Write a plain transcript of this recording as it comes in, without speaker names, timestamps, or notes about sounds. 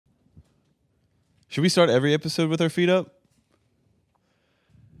Should we start every episode with our feet up?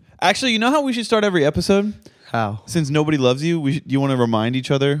 Actually, you know how we should start every episode? How? Since nobody loves you, you want to remind each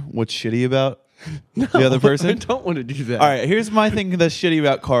other what's shitty about the other person? I don't want to do that. All right, here's my thing that's shitty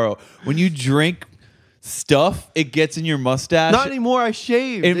about Karl. When you drink stuff, it gets in your mustache. Not anymore. I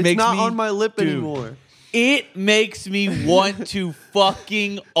shaved. It's not on my lip anymore. It makes me want to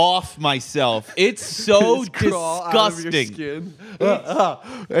fucking off myself. It's so disgusting.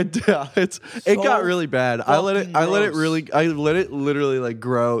 It got really bad. I let it literally like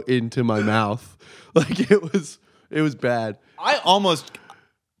grow into my mouth. Like it was bad.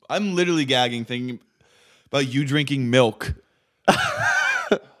 I'm literally gagging thinking about you drinking milk.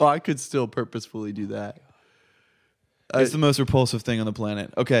 Oh, I could still purposefully do that. It's the most repulsive thing on the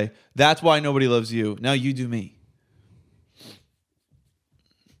planet. Okay, that's why nobody loves you. Now you do me.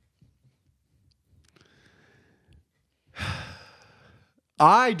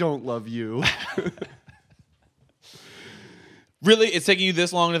 I don't love you. Really? It's taking you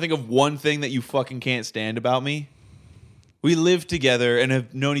this long to think of one thing that you fucking can't stand about me? We live together and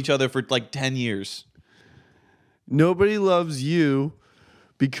have known each other for like 10 years. Nobody loves you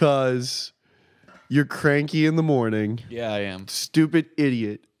because you're cranky in the morning. Yeah, I am. Stupid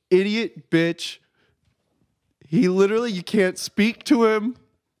idiot. Idiot bitch. He literally, you can't speak to him.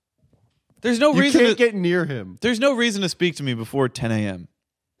 There's no reason. You can't get near him. There's no reason to speak to me before 10 a.m.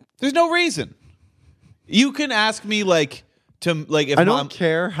 There's no reason. You can ask me if I don't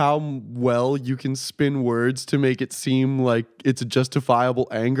care how well you can spin words to make it seem like it's a justifiable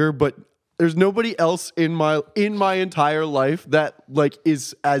anger, but there's nobody else in my entire life that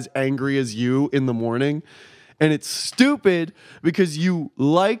is as angry as you in the morning. And it's stupid because you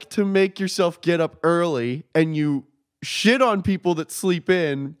like to make yourself get up early and you shit on people that sleep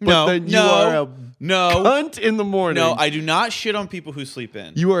in, but then you are a cunt in the morning. No, I do not shit on people who sleep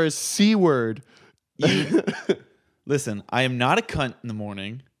in. You are a C word. Listen, I am not a cunt in the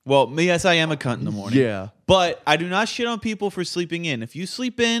morning. Well, yes, I am a cunt in the morning. Yeah. But I do not shit on people for sleeping in. If you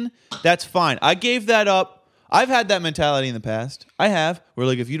sleep in, that's fine. I gave that up. I've had that mentality in the past. I have.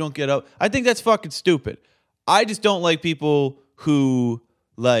 Where if you don't get up, I think that's fucking stupid. I just don't like people who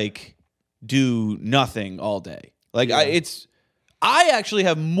do nothing all day. I actually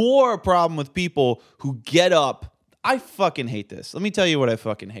have more problem with people who get up. I fucking hate this. Let me tell you what I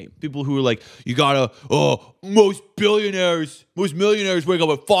fucking hate. People who are you gotta, most millionaires wake up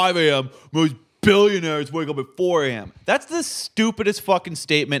at 5 a.m. Most billionaires wake up at 4 a.m. That's the stupidest fucking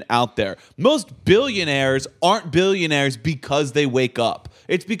statement out there. Most billionaires aren't billionaires because they wake up.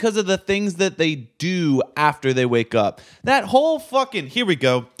 It's because of the things that they do after they wake up. That whole fucking, here we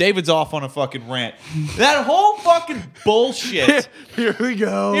go. David's off on a fucking rant. That whole fucking bullshit. Here we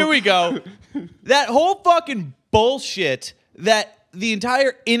go. Here we go. That whole fucking bullshit that the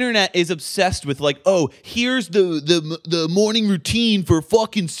entire internet is obsessed with, here's the morning routine for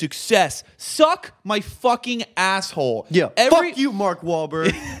fucking success. Suck my fucking asshole. Yeah, fuck you, Mark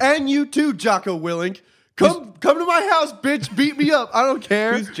Wahlberg. And you too, Jocko Willink. Come to my house, bitch. Beat me up. I don't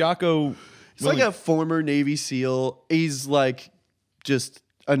care. Who's Jocko? He's like a former Navy SEAL. He's just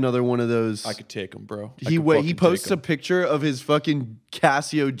another one of those. I could take him, bro. He posts a picture of his fucking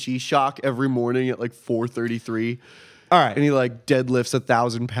Casio G-Shock every morning at 4:33. All right, and he deadlifts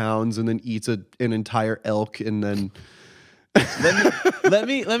 1,000 pounds and then eats an entire elk and then let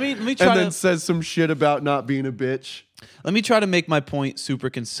me try and then says some shit about not being a bitch. Let me try to make my point super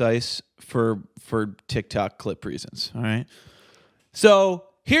concise for TikTok clip reasons. All right. So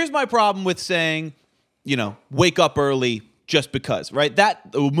here's my problem with saying, wake up early just because, right?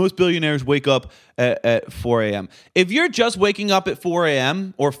 Most billionaires wake up at 4 a.m. If you're just waking up at 4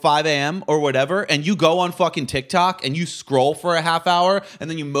 a.m. or 5 a.m. or whatever, and you go on fucking TikTok and you scroll for a half hour and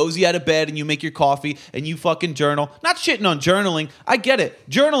then you mosey out of bed and you make your coffee and you fucking journal, not shitting on journaling. I get it.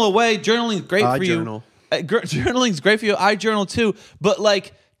 Journal away. Journaling's great for you. Journal. Journaling's great for you. I journal too. But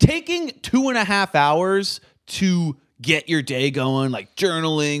taking 2.5 hours to get your day going,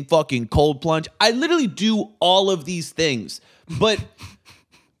 journaling, fucking cold plunge. I literally do all of these things. But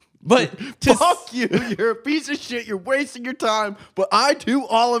fuck you. You're a piece of shit. You're wasting your time. But I do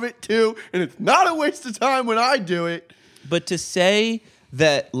all of it too. And it's not a waste of time when I do it. But to say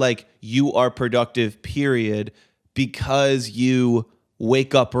that you are productive, period, because you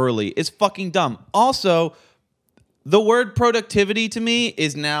wake up early is fucking dumb. Also, the word productivity to me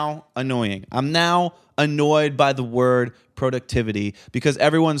is now annoying. I'm now annoyed by the word productivity because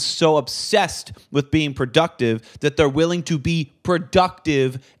everyone's so obsessed with being productive that they're willing to be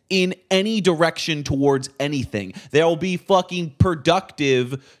productive in any direction towards anything. They'll be fucking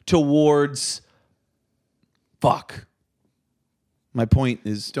productive towards My point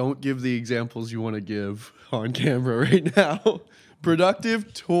is, Don't give the examples you want to give on camera right now.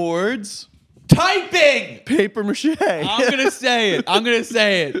 Productive towards typing. paper mache. I'm gonna say it.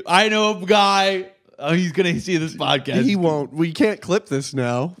 I know a guy. He's gonna see this podcast. He won't. We can't clip this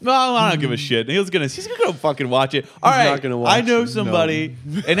now. No, I don't give a shit. He's gonna go fucking watch it. All right, not gonna watch I know it, somebody,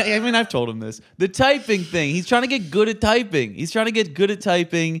 and I mean I've told him this. The typing thing. He's trying to get good at typing. He's trying to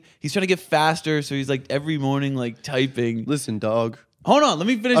get faster. So he's like every morning like typing. Listen, dog. Hold on, let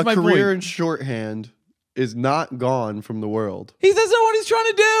me finish my career point. in shorthand is not gone from the world. That's not what he's trying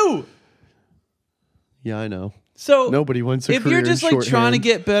to do. Yeah, I know. So nobody wants a if career you're just in like trying to shorthand.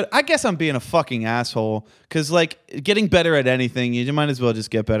 get better, I guess I'm being a fucking asshole because like getting better at anything, you might as well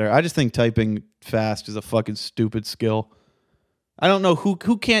just get better. I just think typing fast is a fucking stupid skill. I don't know who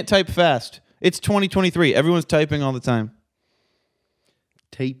can't type fast. It's 2023. Everyone's typing all the time.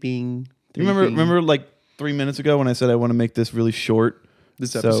 Taping. You remember like 3 minutes ago when I said I want to make this really short?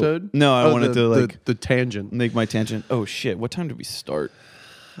 This episode? No, I wanted to like the tangent. make my tangent. Oh shit! What time did we start?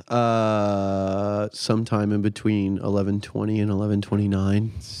 Sometime in between 11:20 and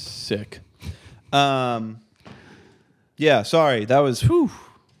 11:29. Sick. Yeah, sorry. That was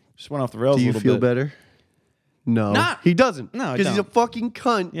just went off the rails Do a you little feel bit. better? No, he doesn't. No, I because he's a don't. fucking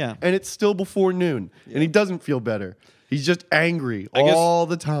cunt. Yeah. and it's still before noon, and he doesn't feel better. He's just angry guess- all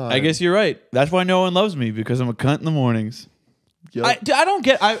the time. I guess you're right. That's why no one loves me because I'm a cunt in the mornings. Yep. I don't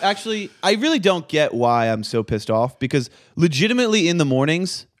get. I really don't get why I'm so pissed off because legitimately in the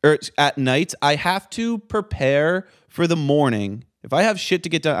mornings or at nights I have to prepare for the morning. If I have shit to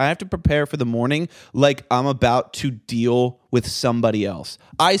get done, I have to prepare for the morning like I'm about to deal with somebody else.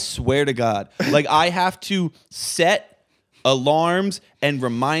 I swear to God, like I have to set alarms and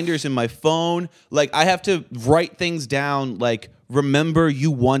reminders in my phone. Like I have to write things down. Like remember, you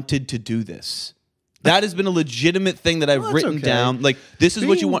wanted to do this. That has been a legitimate thing that I've written okay. down. Like, this is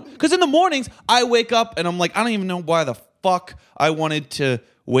what you want. Because in the mornings, I wake up and I'm like, I don't even know why the fuck I wanted to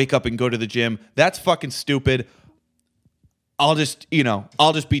wake up and go to the gym. That's fucking stupid. I'll just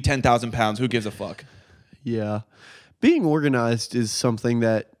be 10,000 pounds. Who gives a fuck? Yeah. Being organized is something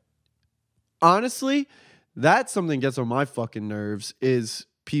that, honestly, that's something that gets on my fucking nerves is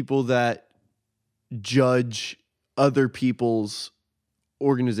people that judge other people's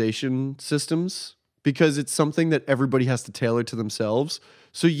organization systems because it's something that everybody has to tailor to themselves.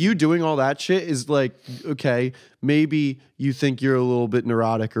 So you doing all that shit is like, okay, maybe you think you're a little bit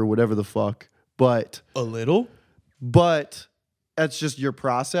neurotic or whatever the fuck, but A little? that's just your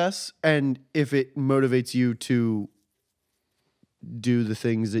process. And if it motivates you to do the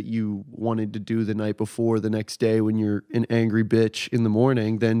things that you wanted to do the night before the next day when you're an angry bitch in the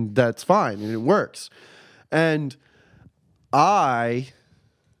morning, then that's fine and it works. And I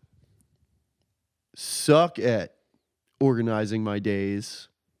suck at organizing my days.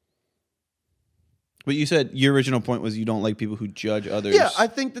 But you said your original point was you don't like people who judge others. Yeah, I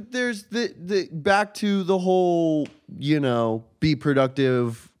think that there's the back to the whole, be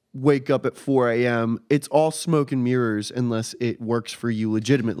productive, wake up at 4 a.m. It's all smoke and mirrors unless it works for you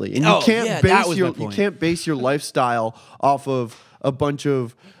legitimately. And you can't base your lifestyle off of a bunch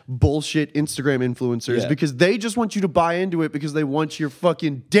of bullshit Instagram influencers because they just want you to buy into it because they want your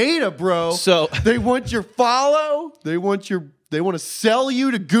fucking data, bro. So they want your follow. They want to sell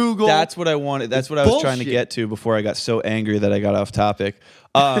you to Google. That's what I wanted. That's what I was trying to get to before I got so angry that I got off topic.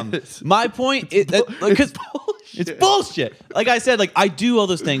 My point is because it's bullshit. Like I said, like I do all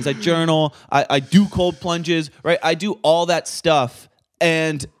those things. I journal. I do cold plunges. Right. I do all that stuff,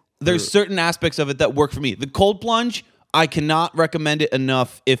 and there's certain aspects of it that work for me. The cold plunge, I cannot recommend it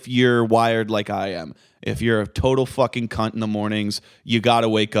enough if you're wired like I am. If you're a total fucking cunt in the mornings, you got to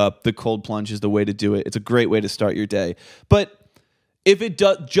wake up. The cold plunge is the way to do it. It's a great way to start your day. But if it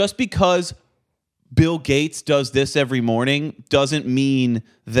does, just because Bill Gates does this every morning doesn't mean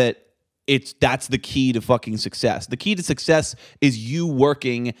that that's the key to fucking success. The key to success is you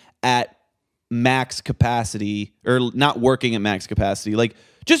working at max capacity, or not working at max capacity. Like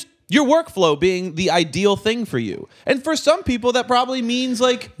just your workflow being the ideal thing for you. And for some people, that probably means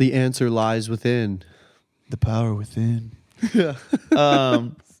like the answer lies within. The power within. Yeah.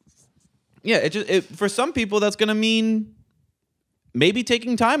 For some people, that's going to mean maybe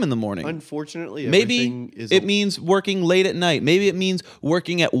taking time in the morning. Unfortunately, maybe it means working late at night. Maybe it means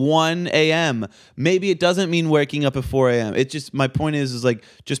working at 1 a.m. Maybe it doesn't mean waking up at 4 a.m. It's just, my point is like,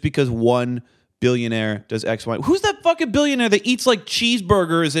 just because one billionaire does X, Y. Who's that fucking billionaire that eats like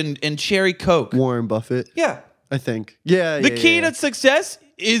cheeseburgers and cherry Coke? Warren Buffett. Yeah. I think. Yeah. The key to success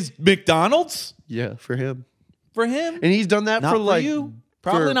is McDonald's. Yeah, for him. For him. And he's done that Not for like you.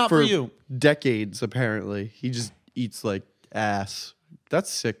 Probably not for you. Decades, apparently. He just eats like ass. That's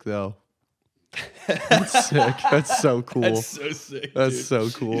sick, though. That's sick. That's so cool. That's so sick. That's dude. so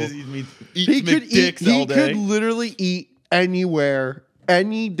cool. He could eat McDicks all day. He could literally eat anywhere,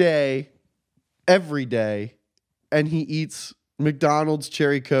 any day, every day, and he eats McDonald's,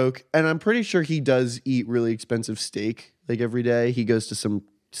 Cherry Coke, and I'm pretty sure he does eat really expensive steak like every day. He goes to some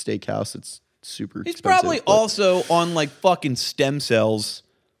steakhouse that's super expensive. He's probably also on like fucking stem cells.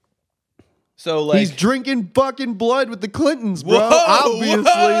 So like he's drinking fucking blood with the Clintons, bro. Whoa, Obviously,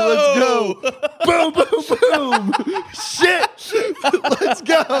 whoa. let's go. Boom, boom, boom. Shit. Let's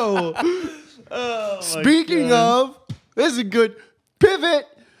go. Oh, Speaking of, this is a good pivot.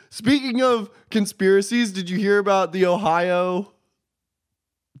 Speaking of conspiracies, did you hear about the Ohio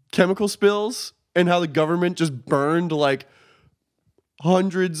chemical spills and how the government just burned like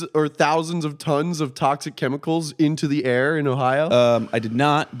hundreds or thousands of tons of toxic chemicals into the air in Ohio? I did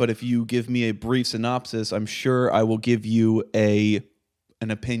not, but if you give me a brief synopsis, I'm sure I will give you an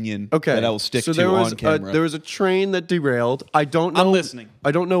opinion that I will stick to on camera. There was a train that derailed. I don't know. I'm listening.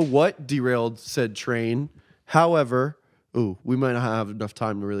 I don't know what derailed said train. However, we might not have enough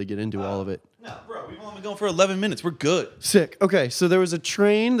time to really get into all of it. No, bro, we've only been going for 11 minutes. We're good. Sick. Okay, so there was a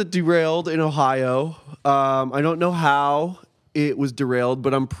train that derailed in Ohio. I don't know how it was derailed,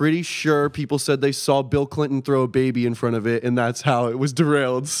 but I'm pretty sure people said they saw Bill Clinton throw a baby in front of it, and that's how it was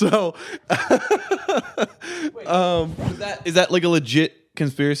derailed. So, Wait, is that like a legit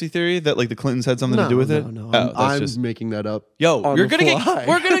conspiracy theory that like the Clintons had something to do with it? No, I'm just making that up. Yo, on we're the gonna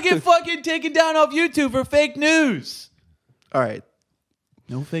fly. get fucking taken down off YouTube for fake news. All right.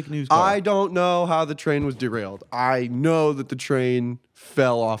 No fake news. Karl. I don't know how the train was derailed. I know that the train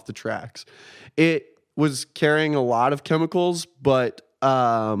fell off the tracks. It was carrying a lot of chemicals, but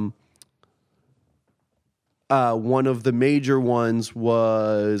one of the major ones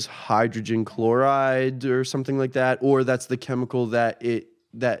was hydrogen chloride or something like that, or that's the chemical that it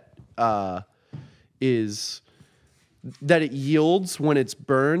yields when it's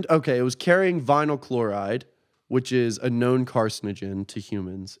burned. Okay, it was carrying vinyl chloride, which is a known carcinogen to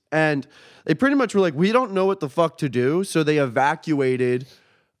humans. And they pretty much were like, we don't know what the fuck to do. So they evacuated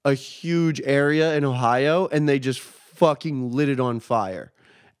a huge area in Ohio and they just fucking lit it on fire.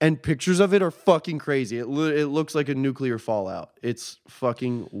 And pictures of it are fucking crazy. It looks like a nuclear fallout. It's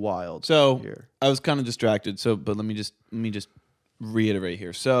fucking wild. So here. I was kind of distracted. But let me just reiterate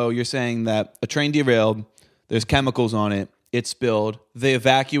here. So you're saying that a train derailed, there's chemicals on it, it spilled, they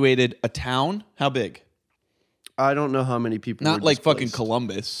evacuated a town. How big? I don't know how many people. Not were like displaced. fucking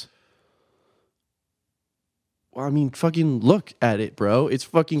Columbus. Well, I mean, fucking look at it, bro. It's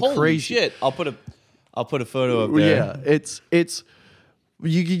fucking Holy crazy. shit! I'll put a photo up there. Yeah, it's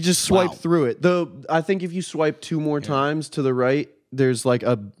you can just swipe through it. Though I think if you swipe two more times to the right, there's like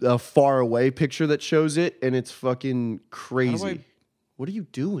a far away picture that shows it, and it's fucking crazy. What are you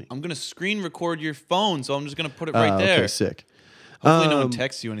doing? I'm gonna screen record your phone, so I'm just gonna put it right there. Okay, sick. Hopefully, no one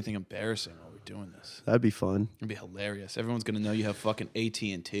texts you anything embarrassing while we're doing this. That'd be fun. It'd be hilarious. Everyone's gonna know you have fucking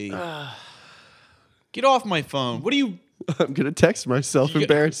AT&T. Get off my phone. What are you? I'm gonna text myself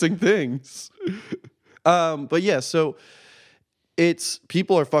embarrassing things. But yeah, so it's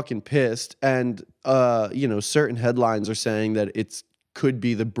people are fucking pissed, and certain headlines are saying that it's could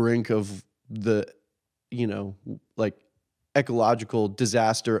be the brink of the, like ecological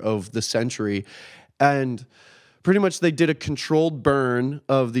disaster of the century, and pretty much they did a controlled burn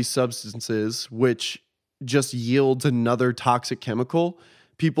of these substances, which just yields another toxic chemical.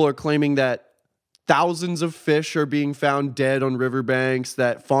 People are claiming that thousands of fish are being found dead on riverbanks,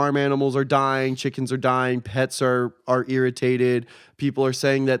 that farm animals are dying, chickens are dying, pets are irritated. People are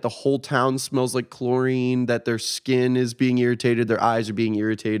saying that the whole town smells like chlorine, that their skin is being irritated, their eyes are being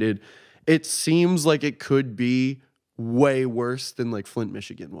irritated. It seems like it could be way worse than like Flint,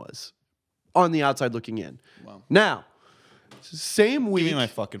 Michigan was on the outside looking in. Wow. Now, same week, Give me my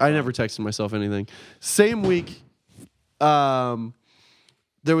fucking I phone. never texted myself anything. Same week, there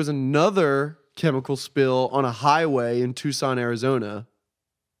was another chemical spill on a highway in Tucson, Arizona.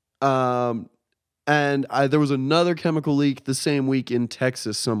 And there was another chemical leak the same week in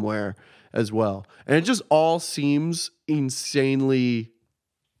Texas somewhere as well. And it just all seems insanely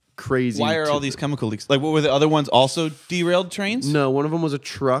crazy. Why are all these chemical leaks? Like, what were the other ones? Also derailed trains? No, one of them was a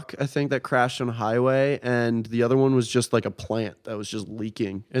truck, I think, that crashed on a highway, and the other one was just like a plant that was just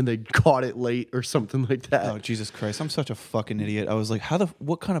leaking, and they caught it late or something like that. Oh, Jesus Christ. I'm such a fucking idiot. I was like,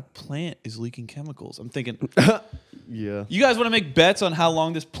 what kind of plant is leaking chemicals? I'm thinking, Yeah. you guys want to make bets on how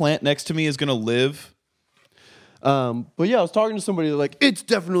long this plant next to me is going to live? But yeah, I was talking to somebody like, it's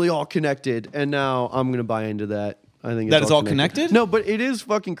definitely all connected, and now I'm going to buy into that. I think That it's all connected? No, but it is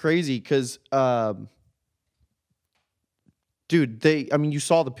fucking crazy because dude, I mean, you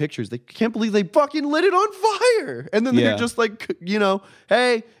saw the pictures. They can't believe they fucking lit it on fire. And then they're just like, you know,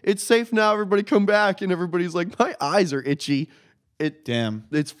 hey, it's safe now. Everybody come back. And everybody's like, my eyes are itchy. Damn.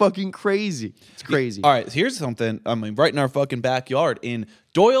 It's fucking crazy. It's crazy. All right, so here's something. I mean, right in our fucking backyard in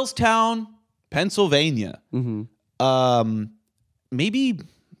Doylestown, Pennsylvania. Maybe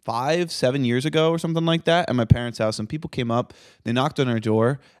 5-7 years ago or something like that, at my parents' house, and people came up, they knocked on our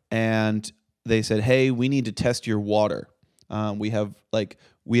door, and they said, hey, we need to test your water. We have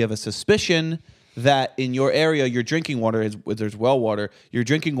a suspicion that in your area, your drinking water there's well water, your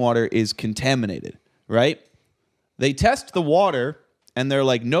drinking water is contaminated, right? They test the water, and they're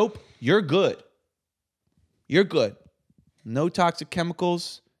like, nope, you're good. You're good. No toxic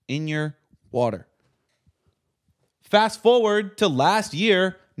chemicals in your water. Fast forward to last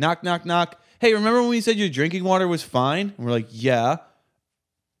year, knock, knock, knock. Hey, remember when we said your drinking water was fine? And we're like, yeah.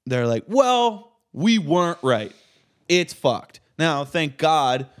 They're like, well, we weren't right. It's fucked. Now, thank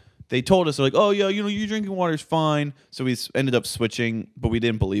God, they told us, they're like, oh, yeah, you know, your drinking water's fine. So we ended up switching, but we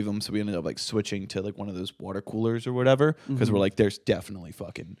didn't believe them. So we ended up like switching to like one of those water coolers or whatever. Because we're like, there's definitely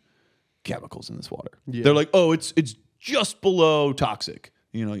fucking chemicals in this water. Yeah. They're like, oh, it's just below toxic.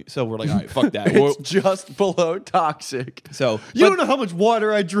 You know, so we're like, all right, fuck that. It's just below toxic. So you don't know how much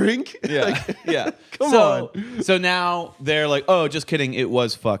water I drink. Yeah, like, yeah. Come on. So now they're like, oh, just kidding. It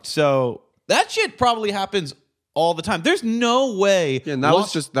was fucked. So that shit probably happens all the time. There's no way. Yeah, and that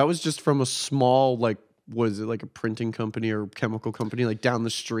was just from a small, like, was it like a printing company or chemical company like down the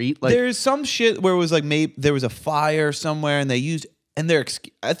street? Like, there's some shit where it was like maybe there was a fire somewhere and they used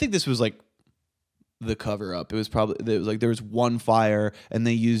I think this was like the cover up. It was like there was one fire and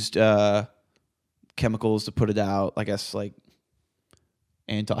they used chemicals to put it out. I guess like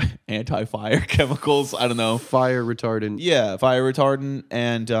anti-fire chemicals. I don't know. Fire retardant. Yeah, fire retardant.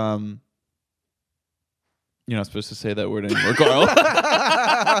 And you're not supposed to say that word anymore, Karl.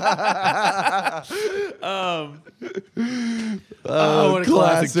 What a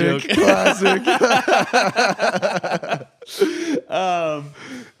classic joke. Classic.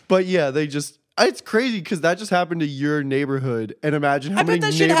 But yeah, it's crazy because that just happened to your neighborhood, and imagine how many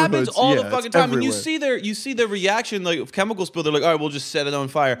neighborhoods. I bet that shit happens all the fucking time. When you see their reaction, like if chemical spill, they're like, all right, we'll just set it on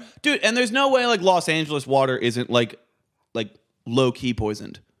fire, dude. And there's no way like Los Angeles water isn't like low key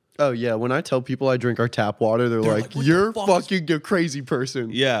poisoned. Oh yeah, when I tell people I drink our tap water, they're like you're fucking a crazy person.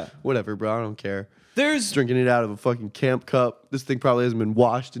 Yeah, whatever, bro. I don't care. There's drinking it out of a fucking camp cup. This thing probably hasn't been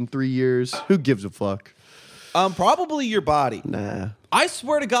washed in 3 years. Who gives a fuck? Probably your body. Nah. I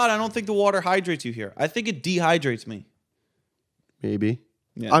swear to God, I don't think the water hydrates you here. I think it dehydrates me. Maybe.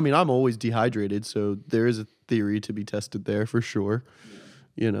 Yeah. I mean, I'm always dehydrated, so there is a theory to be tested there for sure.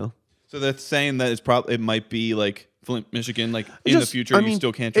 You know. So that's saying that it might be like Flint, Michigan, like in the future, you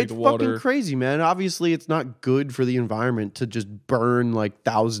still can't drink the water. It's fucking crazy, man. Obviously, it's not good for the environment to just burn like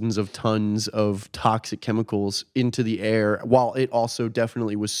thousands of tons of toxic chemicals into the air, while it also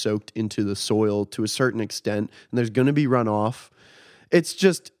definitely was soaked into the soil to a certain extent. And there's going to be runoff. It's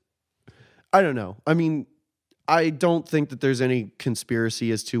just, I don't know. I mean, I don't think that there's any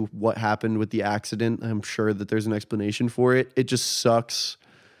conspiracy as to what happened with the accident. I'm sure that there's an explanation for it. It just sucks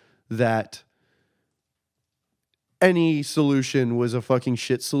that any solution was a fucking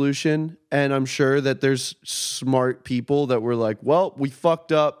shit solution. And I'm sure that there's smart people that were like, well, we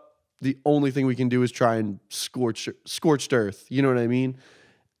fucked up. The only thing we can do is try and scorched earth. You know what I mean?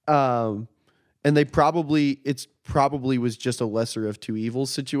 And it probably was just a lesser of two evils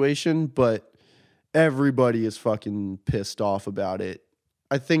situation, but everybody is fucking pissed off about it.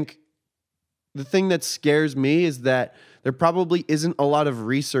 I think the thing that scares me is that there probably isn't a lot of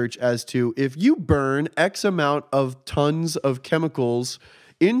research as to if you burn X amount of tons of chemicals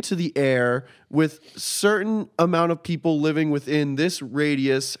into the air with certain amount of people living within this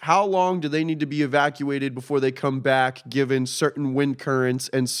radius, how long do they need to be evacuated before they come back given certain wind currents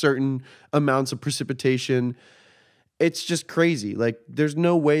and certain amounts of precipitation? It's just crazy. Like, there's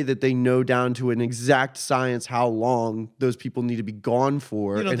no way that they know down to an exact science how long those people need to be gone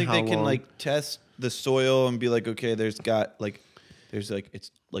for. You don't think they can like test the soil and be like, okay, it's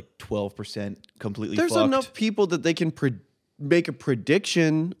like 12% completely There's fucked. Enough people that they can make a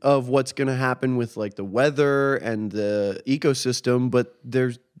prediction of what's going to happen with like the weather and the ecosystem, but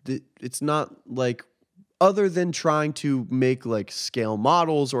it's not like, other than trying to make like scale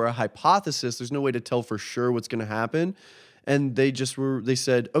models or a hypothesis, there's no way to tell for sure what's going to happen. And they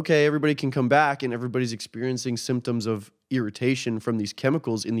said, okay, everybody can come back, and everybody's experiencing symptoms of irritation from these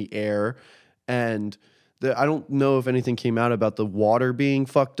chemicals in the air. And I don't know if anything came out about the water being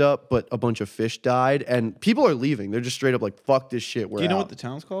fucked up, but a bunch of fish died, and people are leaving. They're just straight up like, fuck this shit. Do you know what the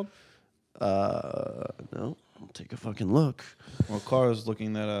town's called? No. I'll take a fucking look. Well, Karl's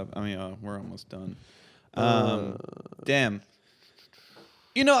looking that up. I mean, we're almost done. Damn.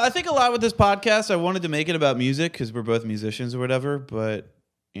 You know, I think a lot with this podcast, I wanted to make it about music because we're both musicians or whatever, but,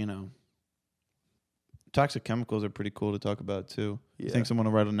 you know, toxic chemicals are pretty cool to talk about too. Yeah. You think someone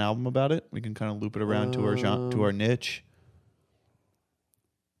will write an album about it? We can kind of loop it around to our niche.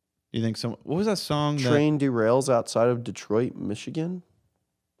 You think what was that song? Train derails outside of Detroit, Michigan.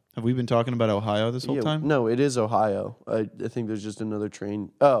 Have we been talking about Ohio this whole time? No, it is Ohio. I think there's just another train.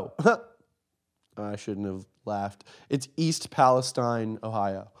 Oh, I shouldn't have laughed. It's East Palestine,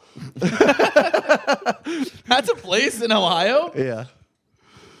 Ohio. That's a place in Ohio? Yeah.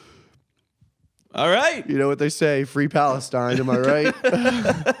 All right. You know what they say, free Palestine, am I right?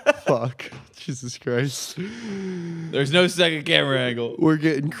 Fuck. Jesus Christ. There's no second camera angle. We're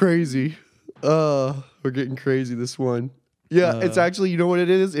getting crazy. We're getting crazy this one. Yeah, it's actually, you know what it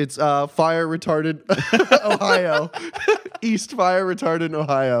is? It's fire retardant Ohio. East fire retardant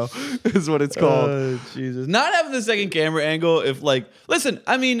Ohio is what it's called. Jesus. Not having the second camera angle, if like, listen,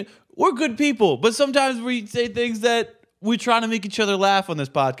 I mean, we're good people, but sometimes we say things that we try to make each other laugh on this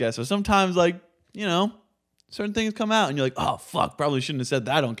podcast. So sometimes, like, you know, certain things come out and you're like, oh, fuck, probably shouldn't have said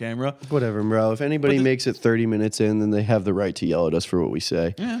that on camera. Whatever, bro. If anybody makes it 30 minutes in, then they have the right to yell at us for what we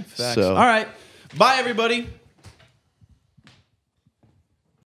say. Yeah, facts. So. All right. Bye, everybody.